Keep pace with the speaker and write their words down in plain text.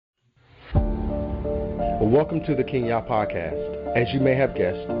Well, welcome to the King Yah Podcast. As you may have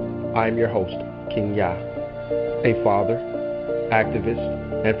guessed, I am your host, King Yah, a father, activist,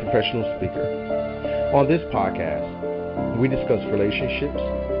 and professional speaker. On this podcast, we discuss relationships,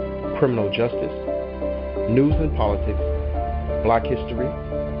 criminal justice, news and politics, Black history,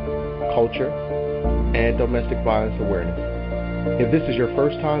 culture, and domestic violence awareness. If this is your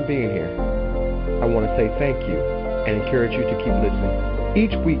first time being here, I want to say thank you and encourage you to keep listening.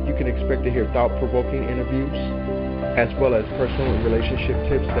 Each week you can expect to hear thought-provoking interviews as well as personal and relationship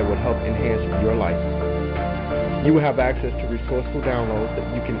tips that will help enhance your life. You will have access to resourceful downloads that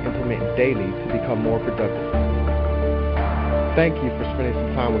you can implement daily to become more productive. Thank you for spending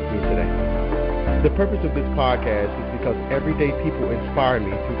some time with me today. The purpose of this podcast is because everyday people inspire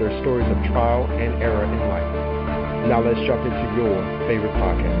me through their stories of trial and error in life. Now let's jump into your favorite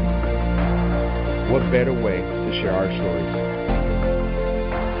podcast. What better way to share our stories?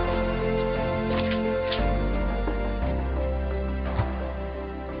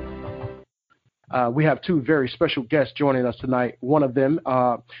 We have two very special guests joining us tonight. One of them,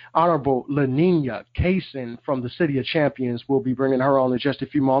 Honorable Lanina Kaysen from the City of Champions, will be bringing her on in just a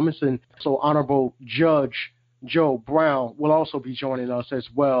few moments. And so Honorable Judge Joe Brown will also be joining us as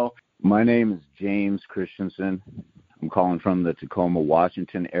well. My name is James Christensen. I'm calling from the Tacoma,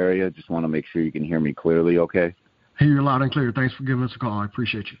 Washington area. Just want to make sure you can hear me clearly, okay? Hear you loud and clear. Thanks for giving us a call. I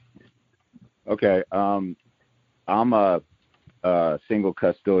appreciate you. Okay. I'm a single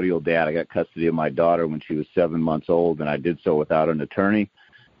custodial dad. I got custody of my daughter when she was 7 months old, and I did so without an attorney.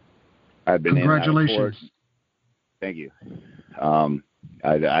 I've been Congratulations. Thank you.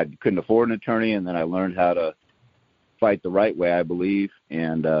 I couldn't afford an attorney, and then I learned how to fight the right way, I believe,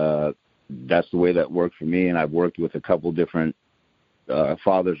 and that's the way that worked for me. And I've worked with a couple different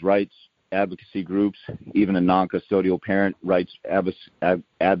fathers' rights advocacy groups, even a non-custodial parent rights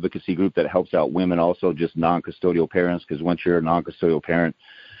advocacy group that helps out women, also just non-custodial parents, because once you're a non-custodial parent,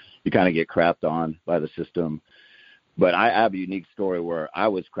 you kind of get crapped on by the system. But I have a unique story where I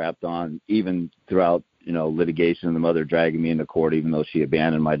was crapped on even throughout, litigation, and the mother dragging me into court, even though she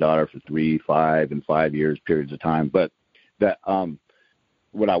abandoned my daughter for 3, 5, and 5 years periods of time. But that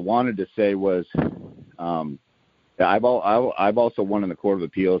what I wanted to say was I've also won in the Court of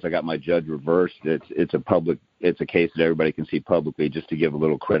Appeals. I got my judge reversed. It's a case that everybody can see publicly, just to give a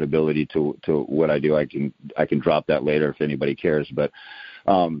little credibility to what I do. I can drop that later if anybody cares. But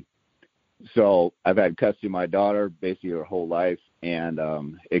so I've had custody of my daughter basically her whole life, and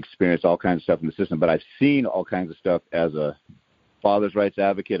experienced all kinds of stuff in the system. But I've seen all kinds of stuff as a father's rights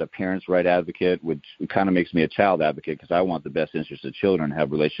advocate, a parent's right advocate, which kind of makes me a child advocate, because I want the best interest of children and have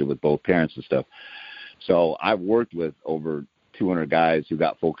a relationship with both parents and stuff. So I've worked with over 200 guys who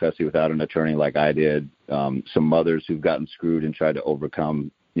got full custody without an attorney like I did, some mothers who've gotten screwed and tried to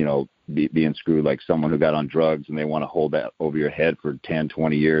overcome, being screwed, like someone who got on drugs and they want to hold that over your head for 10,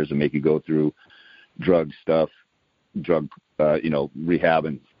 20 years and make you go through drug rehab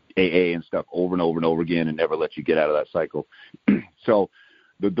and AA and stuff over and over and over again and never let you get out of that cycle. So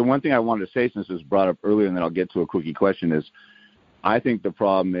the one thing I wanted to say, since it was brought up earlier, and then I'll get to a quickie question, is I think the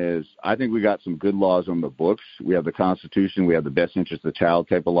problem is, I think we got some good laws on the books. We have the Constitution. We have the best interest of the child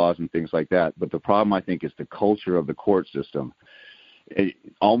type of laws and things like that. But the problem, I think, is the culture of the court system.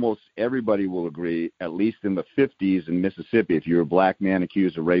 Almost everybody will agree, at least in the 50s in Mississippi, if you're a black man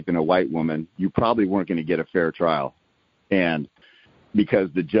accused of raping a white woman, you probably weren't going to get a fair trial. And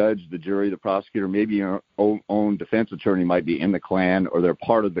because the judge, the jury, the prosecutor, maybe your own defense attorney might be in the Klan, or they're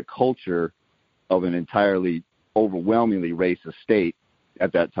part of the culture of an entirely overwhelmingly racist state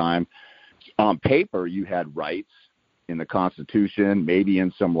at that time. On paper, you had rights in the Constitution, maybe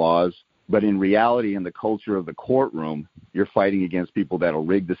in some laws, but in reality, in the culture of the courtroom, you're fighting against people that'll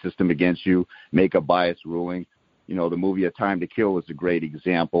rig the system against you, make a biased ruling. The movie A Time to Kill is a great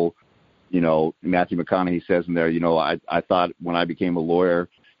example. Matthew McConaughey says in there, I thought when I became a lawyer,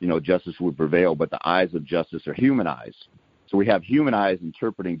 justice would prevail, but the eyes of justice are human eyes. So we have human eyes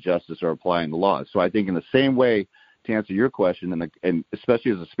interpreting justice or applying the laws. So I think in the same way, to answer your question, and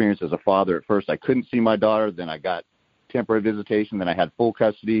especially as experience as a father, at first I couldn't see my daughter, then I got temporary visitation, then I had full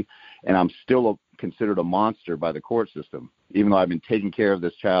custody, and I'm still considered a monster by the court system, even though I've been taking care of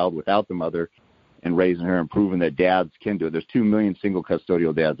this child without the mother and raising her and proving that dads can do it. There's 2 million single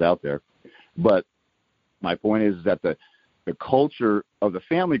custodial dads out there. But my point is that the culture of the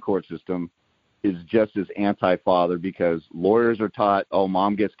family court system is just as anti-father, because lawyers are taught,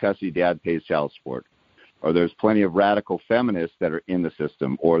 mom gets custody, dad pays child support. Or there's plenty of radical feminists that are in the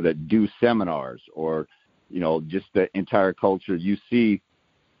system, or that do seminars, or, just the entire culture. You see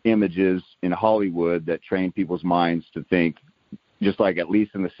images in Hollywood that train people's minds to think just like at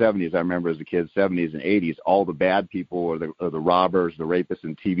least in the 70s, I remember as a kid, 70s and 80s, all the bad people or the robbers, the rapists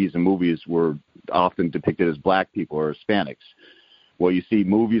in TVs and movies were often depicted as black people or Hispanics. Well, you see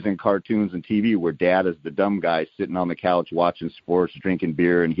movies and cartoons and TV where dad is the dumb guy sitting on the couch watching sports, drinking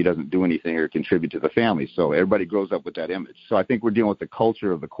beer, and he doesn't do anything or contribute to the family. So everybody grows up with that image. So I think we're dealing with the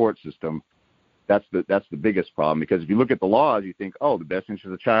culture of the court system. That's the biggest problem, because if you look at the laws, you think, oh, the best interest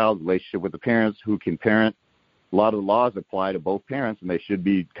of the child, relationship with the parents, who can parent. A lot of the laws apply to both parents, and they should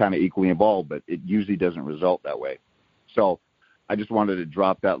be kind of equally involved, but it usually doesn't result that way. So I just wanted to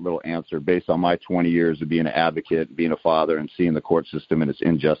drop that little answer based on my 20 years of being an advocate, being a father, and seeing the court system and its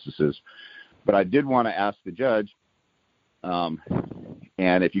injustices. But I did want to ask the judge,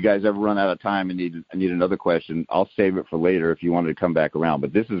 and if you guys ever run out of time and need another question, I'll save it for later if you wanted to come back around.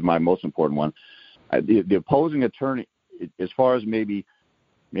 But this is my most important one. The opposing attorney, as far as maybe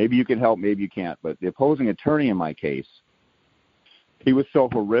you can help, maybe you can't, but the opposing attorney in my case, he was so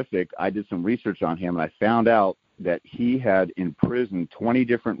horrific. I did some research on him, and I found out that he had imprisoned 20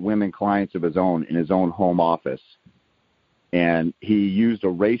 different women clients of his own in his own home office. And he used a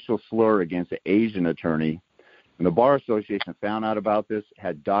racial slur against an Asian attorney. And the Bar Association found out about this,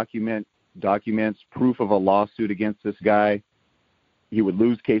 had documents, proof of a lawsuit against this guy. He would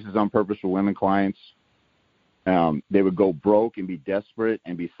lose cases on purpose for women clients. They would go broke and be desperate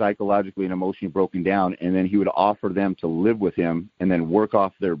and be psychologically and emotionally broken down, and then he would offer them to live with him and then work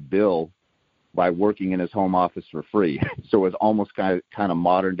off their bill by working in his home office for free. So it was almost kind of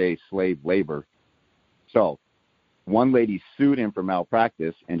modern-day slave labor. So one lady sued him for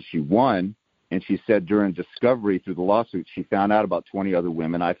malpractice, and she won, and she said during discovery through the lawsuit, she found out about 20 other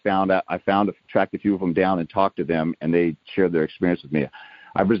women. I tracked a few of them down and talked to them, and they shared their experience with me.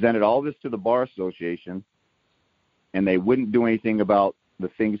 I presented all this to the Bar Association, and they wouldn't do anything about the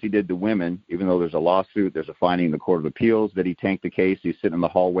things he did to women, even though there's a lawsuit, there's a finding in the Court of Appeals that he tanked the case. He's sitting in the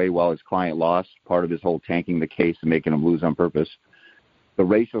hallway while his client lost, part of his whole tanking the case and making him lose on purpose. The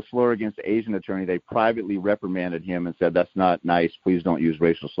racial slur against the Asian attorney, they privately reprimanded him and said, that's not nice, please don't use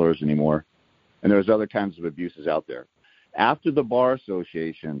racial slurs anymore. And there's other kinds of abuses out there. After the Bar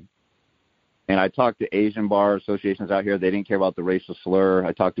Association, and I talked to Asian bar associations out here, they didn't care about the racial slur.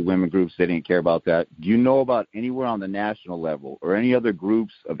 I talked to women groups, they didn't care about that. Do you know about anywhere on the national level or any other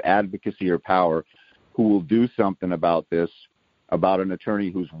groups of advocacy or power who will do something about this, about an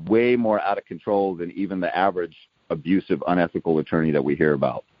attorney who's way more out of control than even the average abusive, unethical attorney that we hear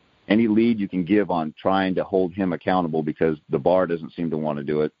about? Any lead you can give on trying to hold him accountable, because the bar doesn't seem to want to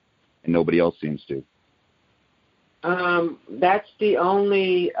do it and nobody else seems to. That's the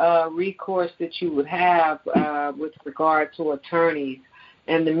only recourse that you would have with regard to attorneys.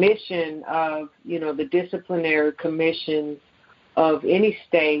 And the mission of, the disciplinary commission of any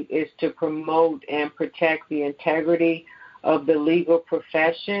state is to promote and protect the integrity of the legal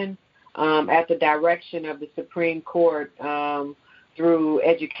profession at the direction of the Supreme Court through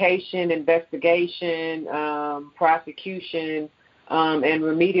education, investigation, prosecution, and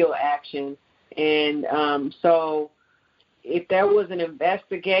remedial action. And so if there was an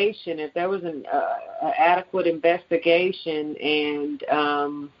investigation, if there was an adequate investigation, and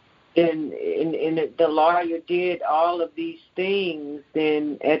then the lawyer did all of these things,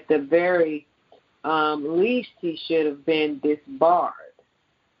 then at the very least he should have been disbarred.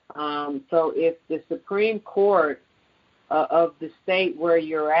 So if the Supreme Court of the state where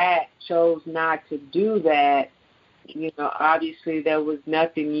you're at chose not to do that, obviously there was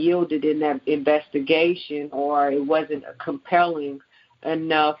nothing yielded in that investigation, or it wasn't compelling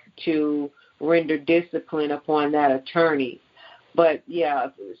enough to render discipline upon that attorney. But,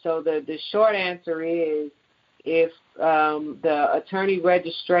 so the short answer is, if the Attorney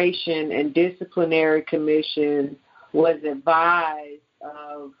Registration and Disciplinary Commission was advised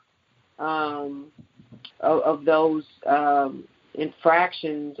of those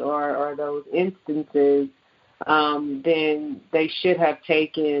infractions or those instances, then they should have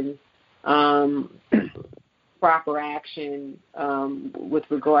taken proper action with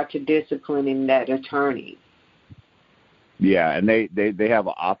regard to disciplining that attorney. Yeah, and they have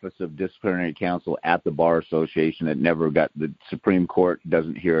an Office of Disciplinary Counsel at the Bar Association that never got, the Supreme Court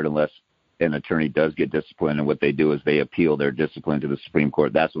doesn't hear it unless an attorney does get disciplined, and what they do is they appeal their discipline to the Supreme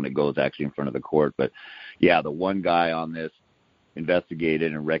Court. That's when it goes actually in front of the court. But, yeah, the one guy on this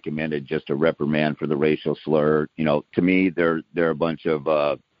investigated and recommended just a reprimand for the racial slur. To me, they're a bunch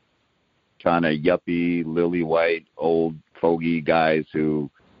of kind of yuppie, lily white, old fogey guys who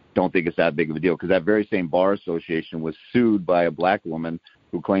don't think it's that big of a deal, because that very same Bar Association was sued by a black woman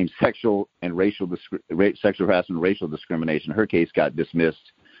who claimed sexual harassment and racial discrimination. Her case got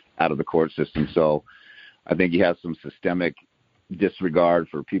dismissed out of the court system. So I think you have some systemic disregard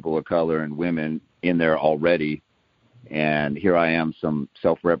for people of color and women in there already. And here I am, some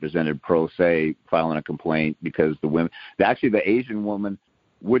self-represented pro se, filing a complaint because the Asian woman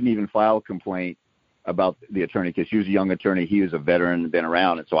wouldn't even file a complaint about the attorney because she was a young attorney. He was a veteran and been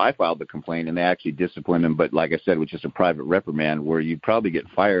around. And so I filed the complaint, and they actually disciplined him. But like I said, it was just a private reprimand where you'd probably get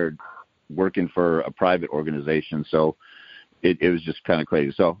fired working for a private organization. So it was just kind of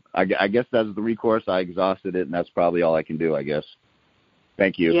crazy. So I guess that's the recourse. I exhausted it, and that's probably all I can do, I guess.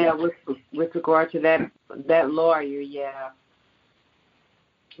 Thank you. Yeah, with regard to that lawyer, yeah.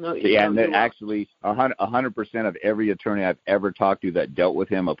 No, yeah, and that actually 100% of every attorney I've ever talked to that dealt with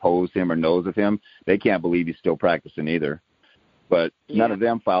him, opposed him, or knows of him, they can't believe he's still practicing either. But none of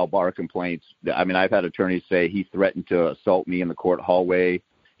them file bar complaints. I mean, I've had attorneys say he threatened to assault me in the court hallway,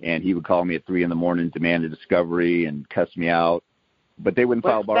 and he would call me at 3 a.m, demand a discovery, and cuss me out. But they wouldn't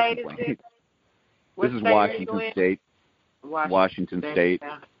file bar complaints. This is Washington State. Washington State.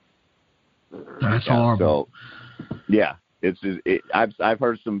 That's horrible. So, yeah. I've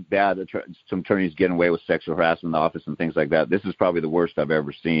heard some attorneys getting away with sexual harassment in the office and things like that. This is probably the worst I've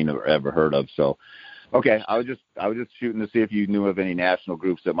ever seen or ever heard of. So, okay, I was just shooting to see if you knew of any national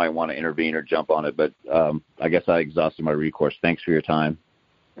groups that might want to intervene or jump on it. But I guess I exhausted my recourse. Thanks for your time.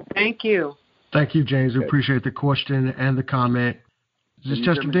 Thank you. Thank you, James. We appreciate the question and the comment. Is this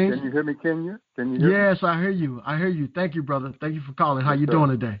Chester Dean? Can you hear me, Kenya? Can you hear me? Yes, I hear you. Thank you, brother. Thank you for calling. How you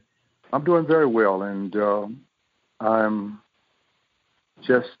doing today? I'm doing very well, and I'm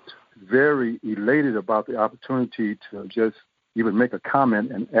just very elated about the opportunity to just even make a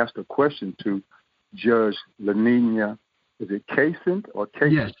comment and ask a question to Judge Lanina. Is it Cason or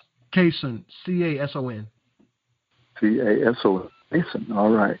Cason? Yes, Cason, C-A-S-O-N. C-A-S-O-N. Cason, all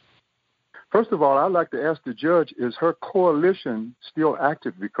right. First of all, I'd like to ask the judge, is her coalition still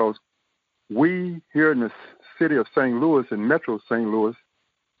active? Because we here in the city of St. Louis and Metro St. Louis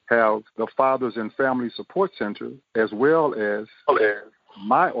have the Fathers and Family Support Center, as well as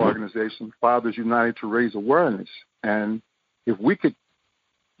my organization, Fathers United to Raise Awareness. And if we could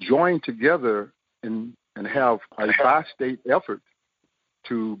join together and have a bi-state effort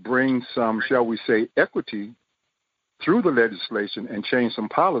to bring some, shall we say, equity through the legislation and change some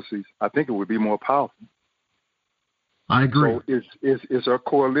policies, I think it would be more powerful. I agree. So is our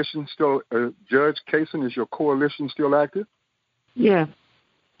coalition still, Judge Cason, is your coalition still active? Yes.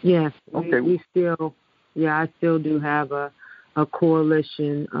 Yes. Okay. We still, I still do have a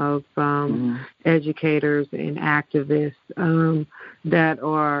coalition of educators and activists that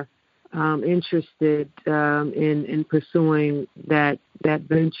are interested in pursuing that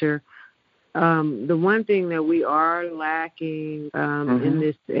venture. The one thing that we are lacking in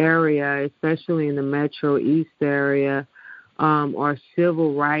this area, especially in the Metro East area, are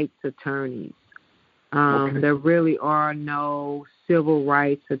civil rights attorneys. There really are no civil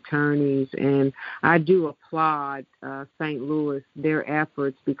rights attorneys, and I do applaud St. Louis, their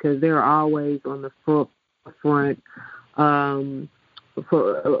efforts, because they're always on the forefront for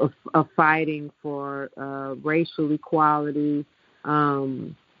fighting for racial equality,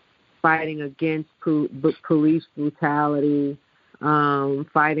 fighting against police brutality,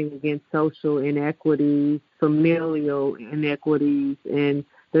 fighting against social inequities, familial inequities, and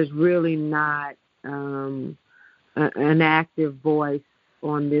there's really not an active voice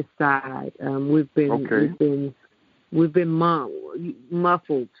on this side. We've been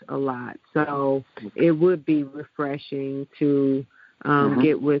muffled a lot, so it would be refreshing to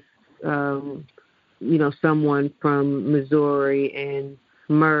get with someone from Missouri and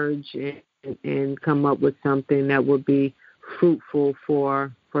merge and come up with something that would be fruitful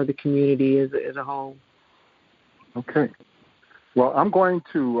for the community as a whole. Okay. Well, I'm going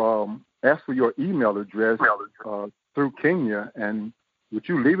to ask for your email address through Kenya, and would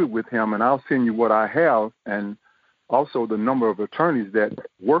you leave it with him, and I'll send you what I have, and also the number of attorneys that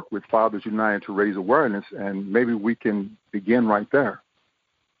work with Fathers United to Raise Awareness, and maybe we can begin right there.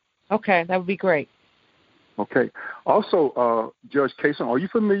 Okay, that would be great. Okay. Also, Judge Cason, are you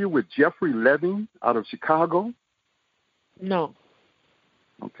familiar with Jeffrey Leving out of Chicago? No.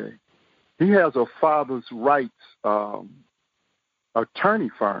 Okay. He has a father's rights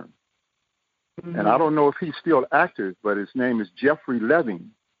attorney firm. And I don't know if he's still active, but his name is Jeffrey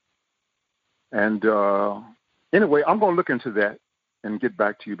Leving. And anyway, I'm going to look into that and get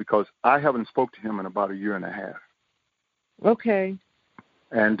back to you because I haven't spoke to him in about a year and a half. Okay.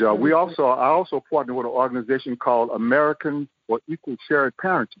 And I also partner with an organization called American for Equal Shared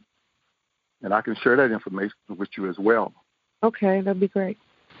Parenting. And I can share that information with you as well. Okay, that'd be great.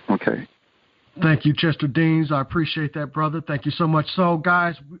 Okay. Thank you, Chester Deans. I appreciate that, brother. Thank you so much. So,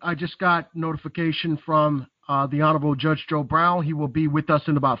 guys, I just got notification from the Honorable Judge Joe Brown. He will be with us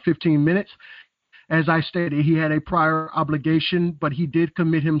in about 15 minutes. As I stated, he had a prior obligation, but he did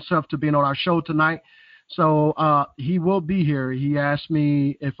commit himself to being on our show tonight. So he will be here. He asked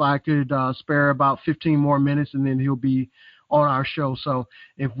me if I could spare about 15 more minutes, and then he'll be on our show. So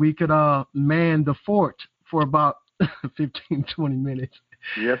if we could man the fort for about 15, 20 minutes.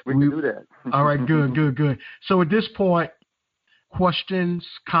 Yes, we can do that. All right, good. So at this point, questions,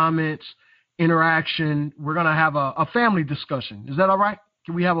 comments, interaction, we're going to have a family discussion. Is that all right?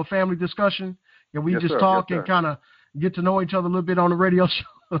 Can we have a family discussion? Can we just talk and kind of get to know each other a little bit on the radio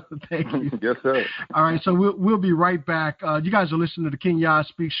show? Thank you. Yes, sir. All right, so we'll be right back. You guys are listening to the King Yah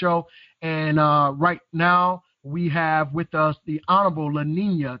Speak Show, and right now we have with us the Honorable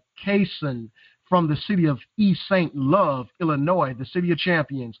Laninia Kaysen from the city of East St. Love, Illinois, the city of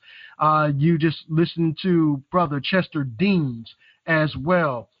champions. You just listened to Brother Chester Deans as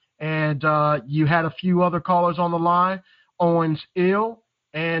well. And you had a few other callers on the line, Owens Ill,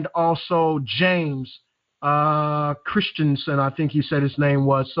 and also James Christensen, I think he said his name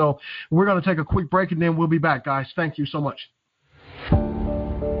was. So we're going to take a quick break, and then we'll be back, guys. Thank you so much.